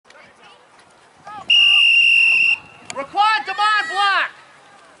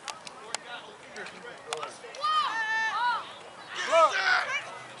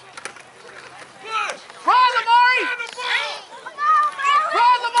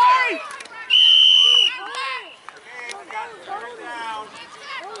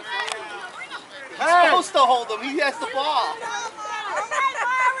him. He has the ball.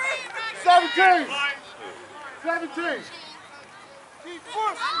 17. 17. Keep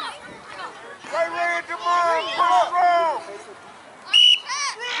pushing. Right at the ball. Push around.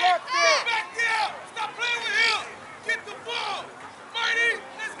 Back there. Back there. Stop playing with him. Get the ball. Mighty.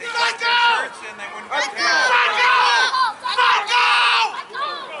 Let's go. Let's go. Let's go.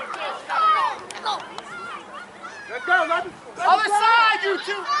 Let's go. Other side, you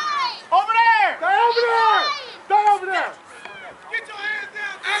two. Over there. Stay over there. Stay over there. Get your hands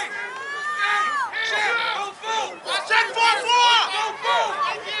down. Hey. Check. Go full. Check 4-4. Go full.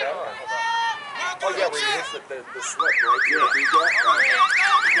 Oh yeah, where he hits the slip, right? Yeah, you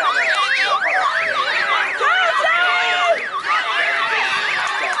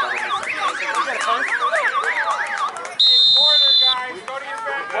Corner, guys. Go to your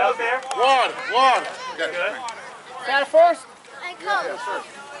back. Well there. One. Got it first?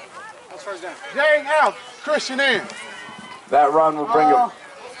 That's first down. Jay out. Christian in. That run will bring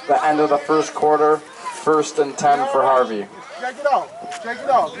the end of the first quarter. 1st and 10 for Harvey. Check it out. Check it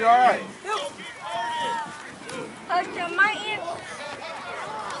out. You all right? My ear.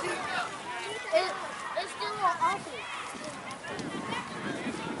 It's still awful.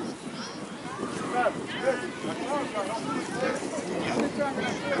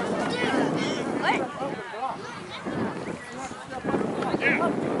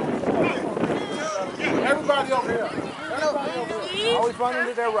 Everybody over here. Everybody over here. Always running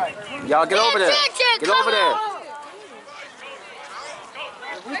to their right. Y'all get over there. Get over there.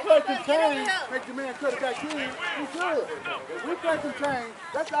 If we play contain, make the man cut it back in, we should. If we play contain,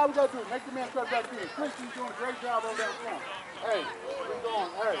 that's all we got to do. Make the man cut it back in. Christian's doing a great job over there in front. Hey, we're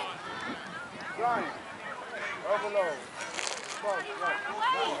going. Hey. Brian. Overload. Close, right.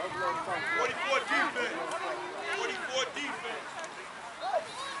 Overload, close. 44 defense. 44 defense.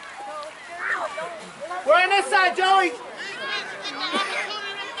 We're on this side, Joey.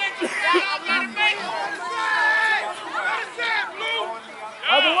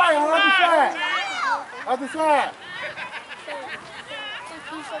 Other way, on the other side. Other side.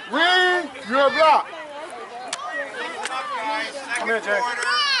 Reed, you're a block. Come here, Jay.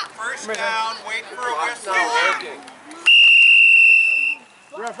 First down, wait for a whistle.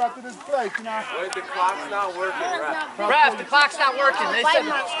 Ref, after this play, you know. Wait, the clock's not working, ref. Ref, the clock's not working. They said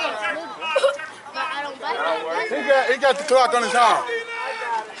He got the clock on his arm.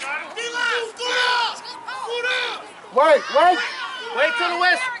 Wait. wait till the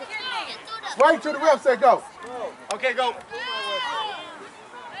whistle. Wait till the ref say go. Okay, go.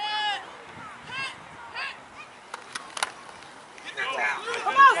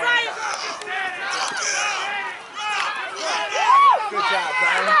 Come on, Zion. Good job,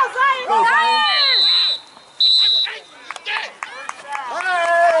 Zion. Come on, Zion. Go, Zion.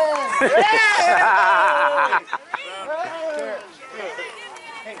 Hey!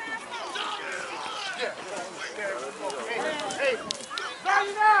 Hey!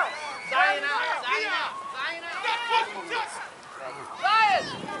 Zion out! Zion out. Zion!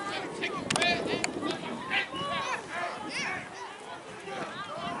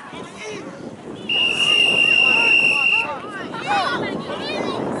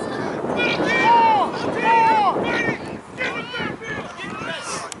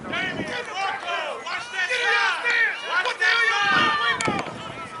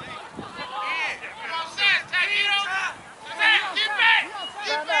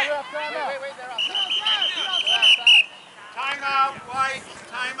 Timeout, White.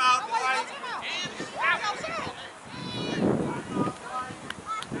 Timeout, White.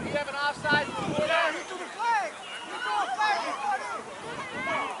 You have an offside before that?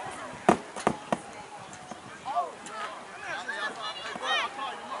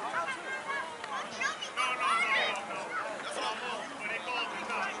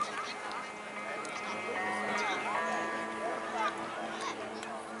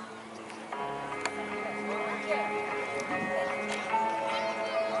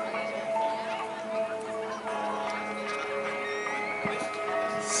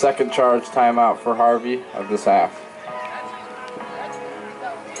 Second charge timeout for Harvey of this half.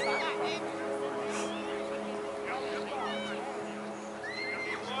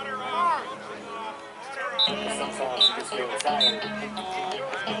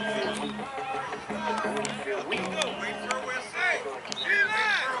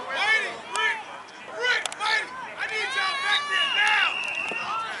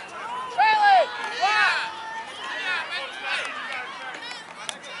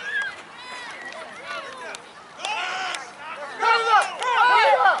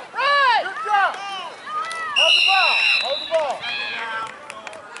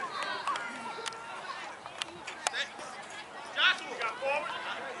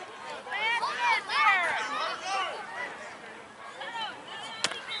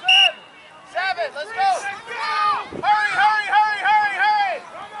 it. Let's go. Hurry, hurry, hurry, hurry, hurry.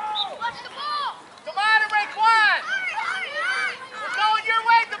 Come on, Raekwon. We're going your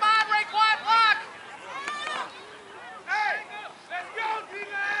way. Come on, Raekwon. Block. Hey, let's go,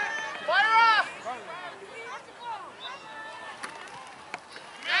 D-line. Fire off.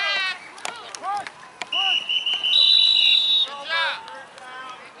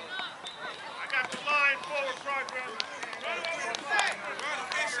 I got the line forward progress.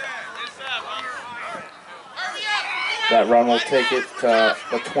 That run will take it to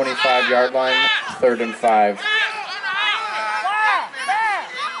the 25-yard line, 3rd and 5. Yeah.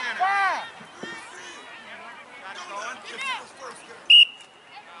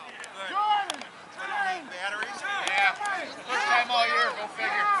 First time all year. Go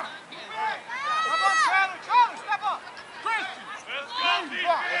figure.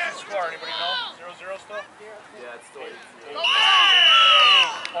 What's the score? Anybody know? 0-0 still? Yeah, it's still 8-0.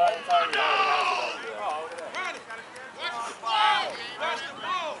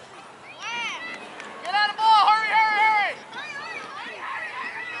 Get out of the ball. Hurry, hurry, hurry.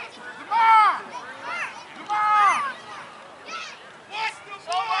 Come on. Come on.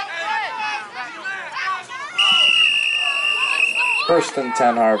 First and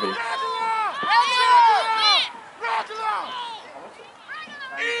 10, Harvey.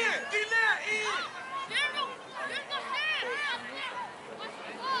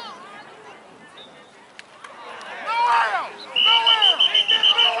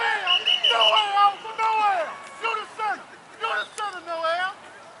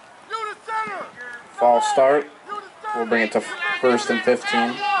 False start. We'll bring it to 1st and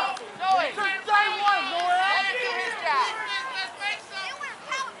 15.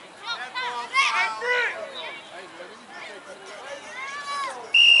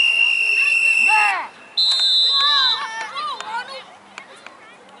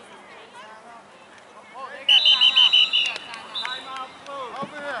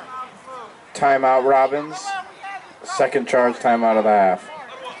 Timeout, Robbins. Second charge timeout of the half.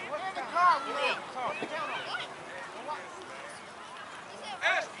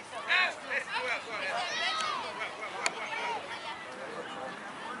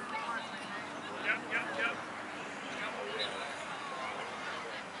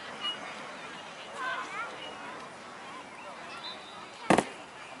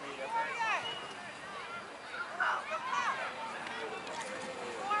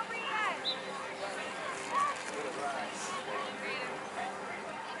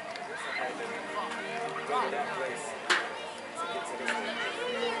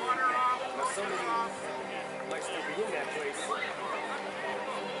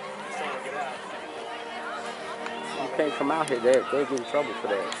 You can't come out here. They'll get in trouble for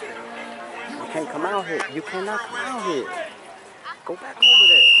that. You can't come out here. You cannot come out here. Go back over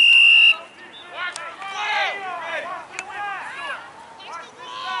there.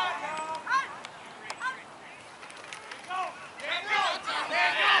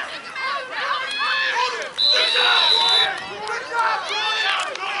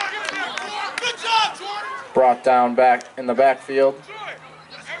 Brought down back in the backfield.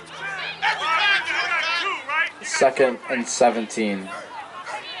 2nd and 17.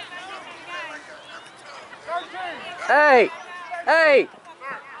 Hey! Hey!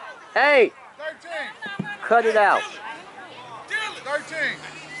 Hey! 13. Cut it out. 13. 13.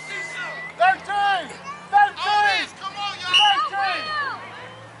 13. 13.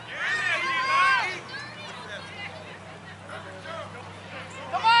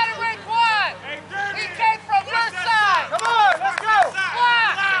 Come on, Raekwon. He came from your side. Come on, let's go.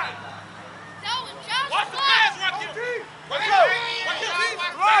 Block. Watch the pass, Rocky. Let's go. Watch the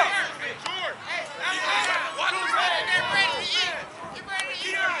pass. Get ready to eat. Get ready to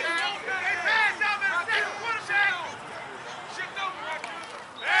eat. Hey, pass out there. Second quarter check. Shift over, Rocky.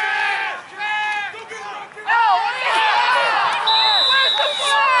 Pass. Go get it, Rocky. Oh, yeah.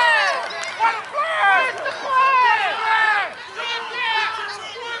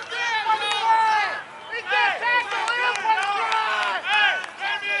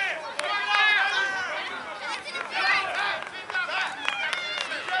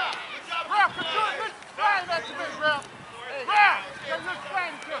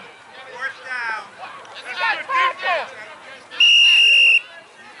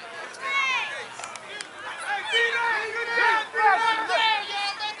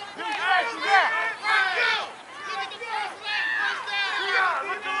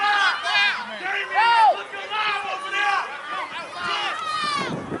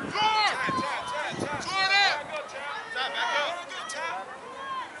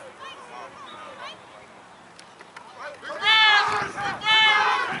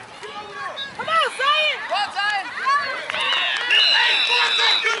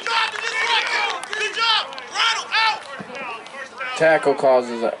 Tackle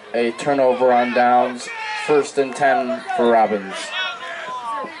causes a turnover on downs. 1st and 10 for Robbins.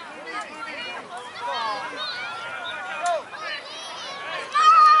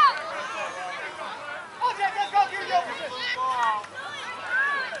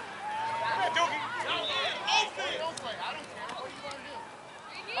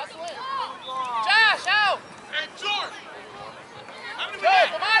 Josh, out! Hey, George! Hey,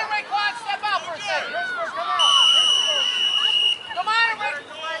 come on, Raekwon, step out for a second. Come on. Come on, Raekwon.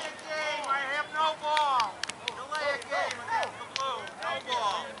 Delay a game. I have no ball. Delay a game against the Blue. No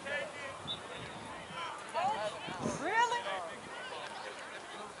ball. Really?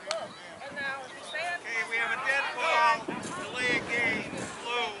 Okay, we have a dead ball. Delay a game.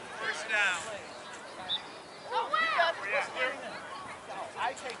 Blue. First down.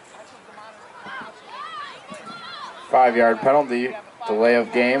 5-yard penalty. Delay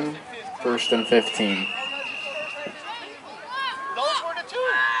of game. 1st and 15. Those were the 2.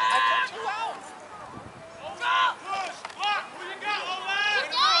 I took 2 out. Push. Block. Who you got, Olaf?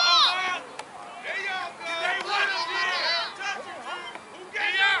 There you go. They run him here. Touch him. Who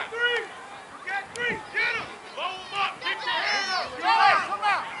got 3? Who got 3? Get him. Blow him up. Kick your hand up. Joey, come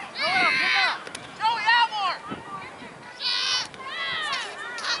out. Joey, out more.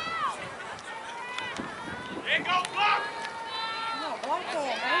 There you go. Block.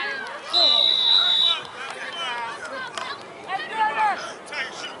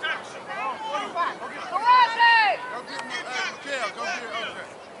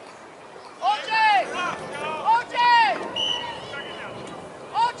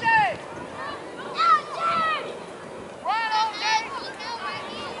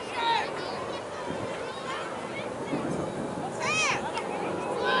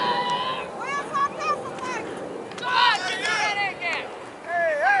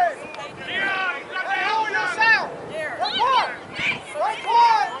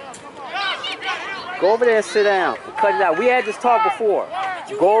 Go over there and sit down. Cut it out. We had this talk before.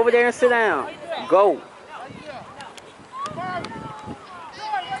 Go over there and sit down. Go.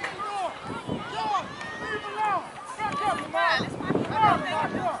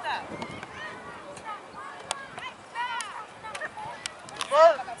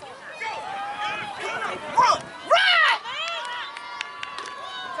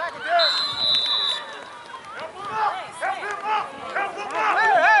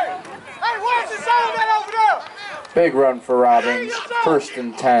 Big run for Robbins. 1st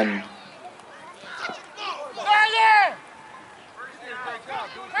and 10.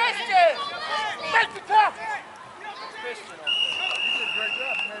 Christian! Take the top!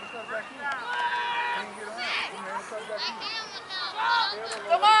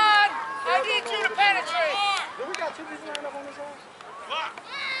 Come on! I need you to penetrate! We got 2 people lined up on this side?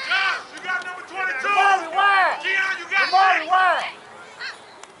 Josh, you got number 22. Jamari, wide! Keon, you got Jamari, wide!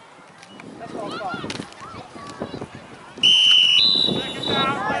 That's all fine. Second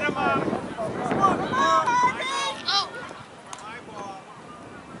down, let him up.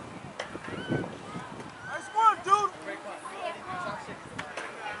 Nice one, dude.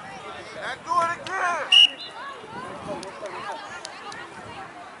 And do it again.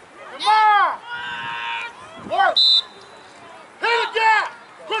 Come on! Work! Hit the gap!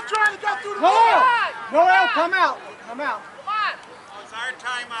 Quit trying to go through the side! No, come out. Come out. Come on! It's our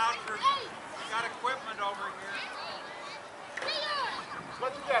timeout for, we got equipment over here.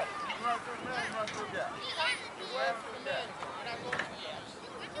 What you got? You run through the man, you run through the gap.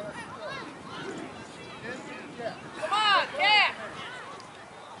 Come on, gap!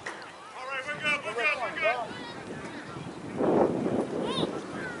 All right, we're good, we're good, we're good.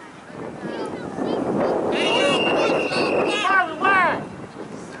 Jamari, wide!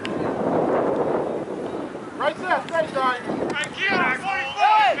 Right there, straight, guy. Right, Keon,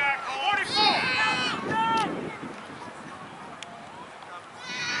 44, back, 44.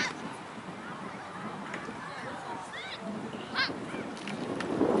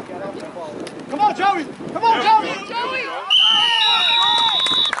 Come on, Joey. Come on, Joey. Joey!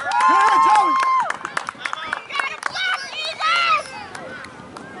 Come on, Joey.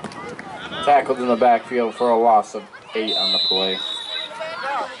 Tackled in the backfield for a loss of 8 on the play.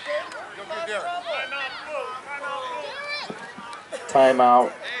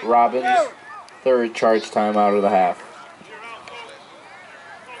 Timeout, Robbins. 3rd charge timeout of the half.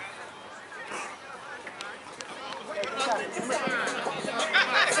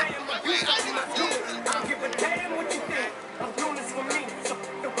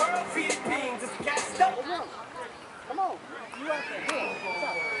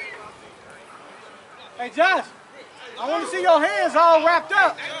 Hey, Josh, I want to see your hands all wrapped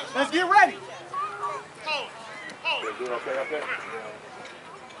up. Let's get ready. Hold, hold. doing okay up there?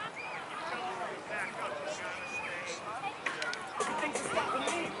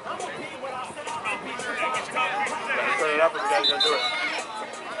 Turn it up if you guys are going to do it.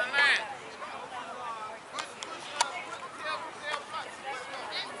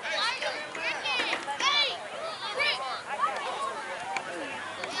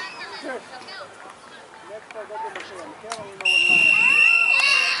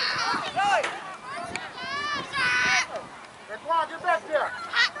 Raekwon, get back there.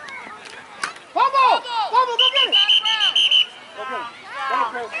 Bubble! Bubble, go get it! Go get it. Go,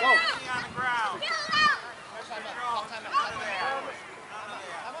 Chris, go.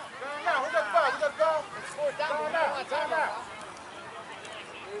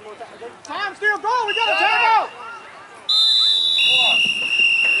 Time still going. We got a timeout.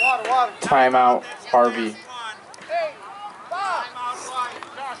 Water. Timeout, Harvey.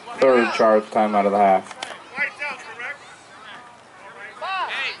 Third charge timeout of the half. Lights out, correct?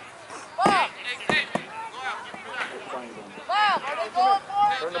 Bob, are they going for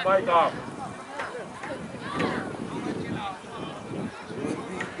it? Turn the mic off.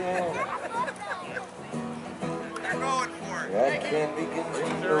 They're going for it. I can't begin to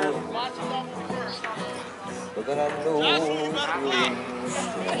know, but then I know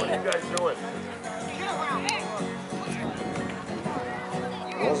What are you guys doing?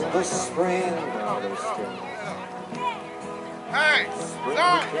 wasn't the spring, now there's still Hey! spring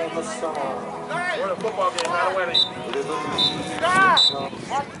Stop! became a song. We're in a football game, not a wedding. It is a leaf. Stop!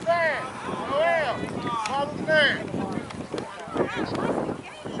 Mark the stand. Noel, follow the stand.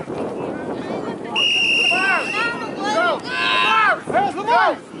 Go! Lamar! There's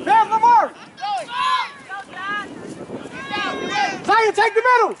Lamar! There's Lamar! Zion, take the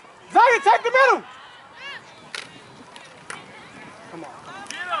middle! Zion, take the middle! Come on.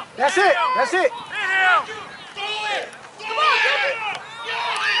 That's it. That's it.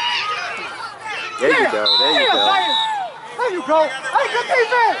 There you go. There you go. Zion. There you go. Hey, good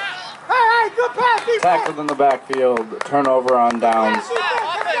defense. Hey, good pass defense. Tackled in the backfield. Turnover on downs.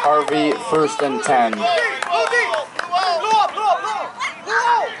 Harvey, 1st and 10.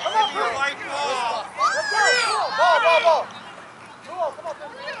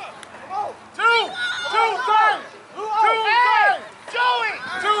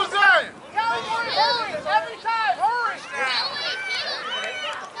 Every time, hurry!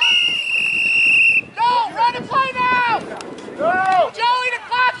 No, run and play now! Go! Joey, the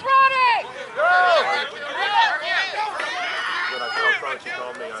clock's running! When I called, she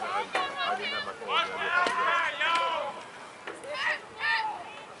called me. I didn't have my phone.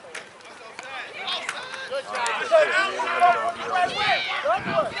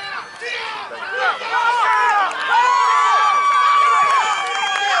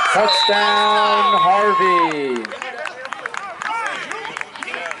 Touchdown, Harvey.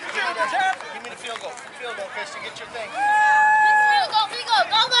 Give me the field goal. Field goal, Chris, to get your thing.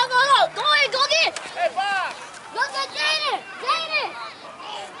 Go in, go get. Hey, Bob! Look at Jaden. Jaden.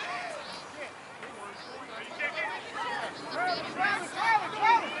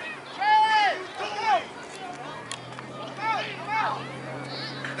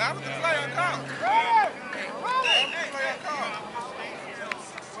 That was the play on call.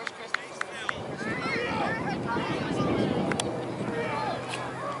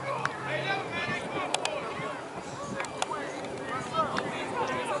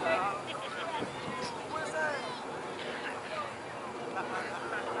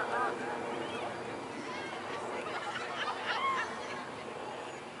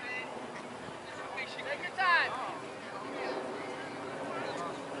 Take your time.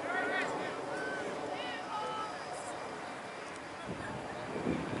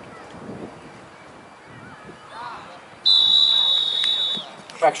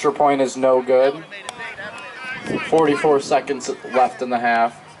 Extra point is no good. 44 seconds left in the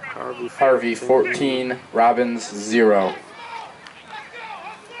half. Harvey 14, Robbins 0.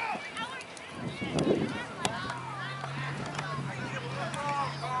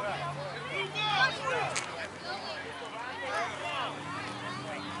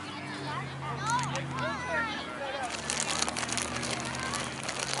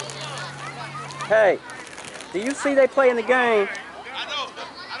 Hey, do you see they playing the game? I know.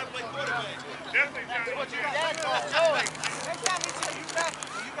 I don't play quarterback. Definitely not. What you got, Joey? Next time you back,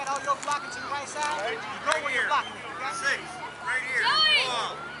 when you got all your blocking to the right side, you go where you're blocking. Okay? 6. Right here. Come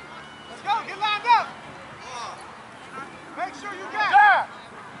on. Let's go. Get lined up. Make sure you got it.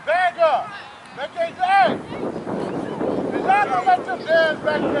 Bag up. Make it hey. You're not going to let them dance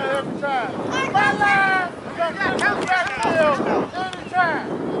back there every time. It's my line. You're going to get them back field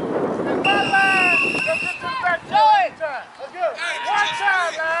anytime. It's my line. You're going to get them back. Joey,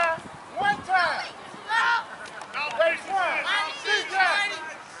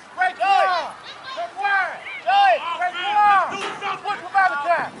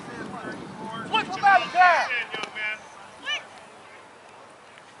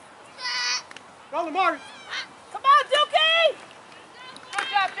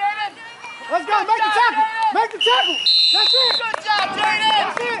 Let's go. Make the tackle. Make the tackle. That's it. Good job, Jaden.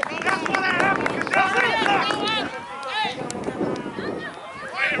 That's it. That's what happened, because that's it.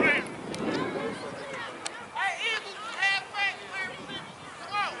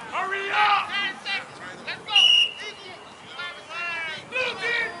 Hurry up! 9 seconds. Let's go. Little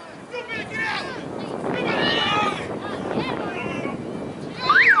kid, you better get out! You better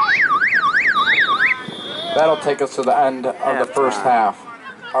That'll take us to the end of the first half.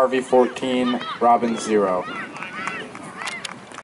 RV 14, Robbins 0.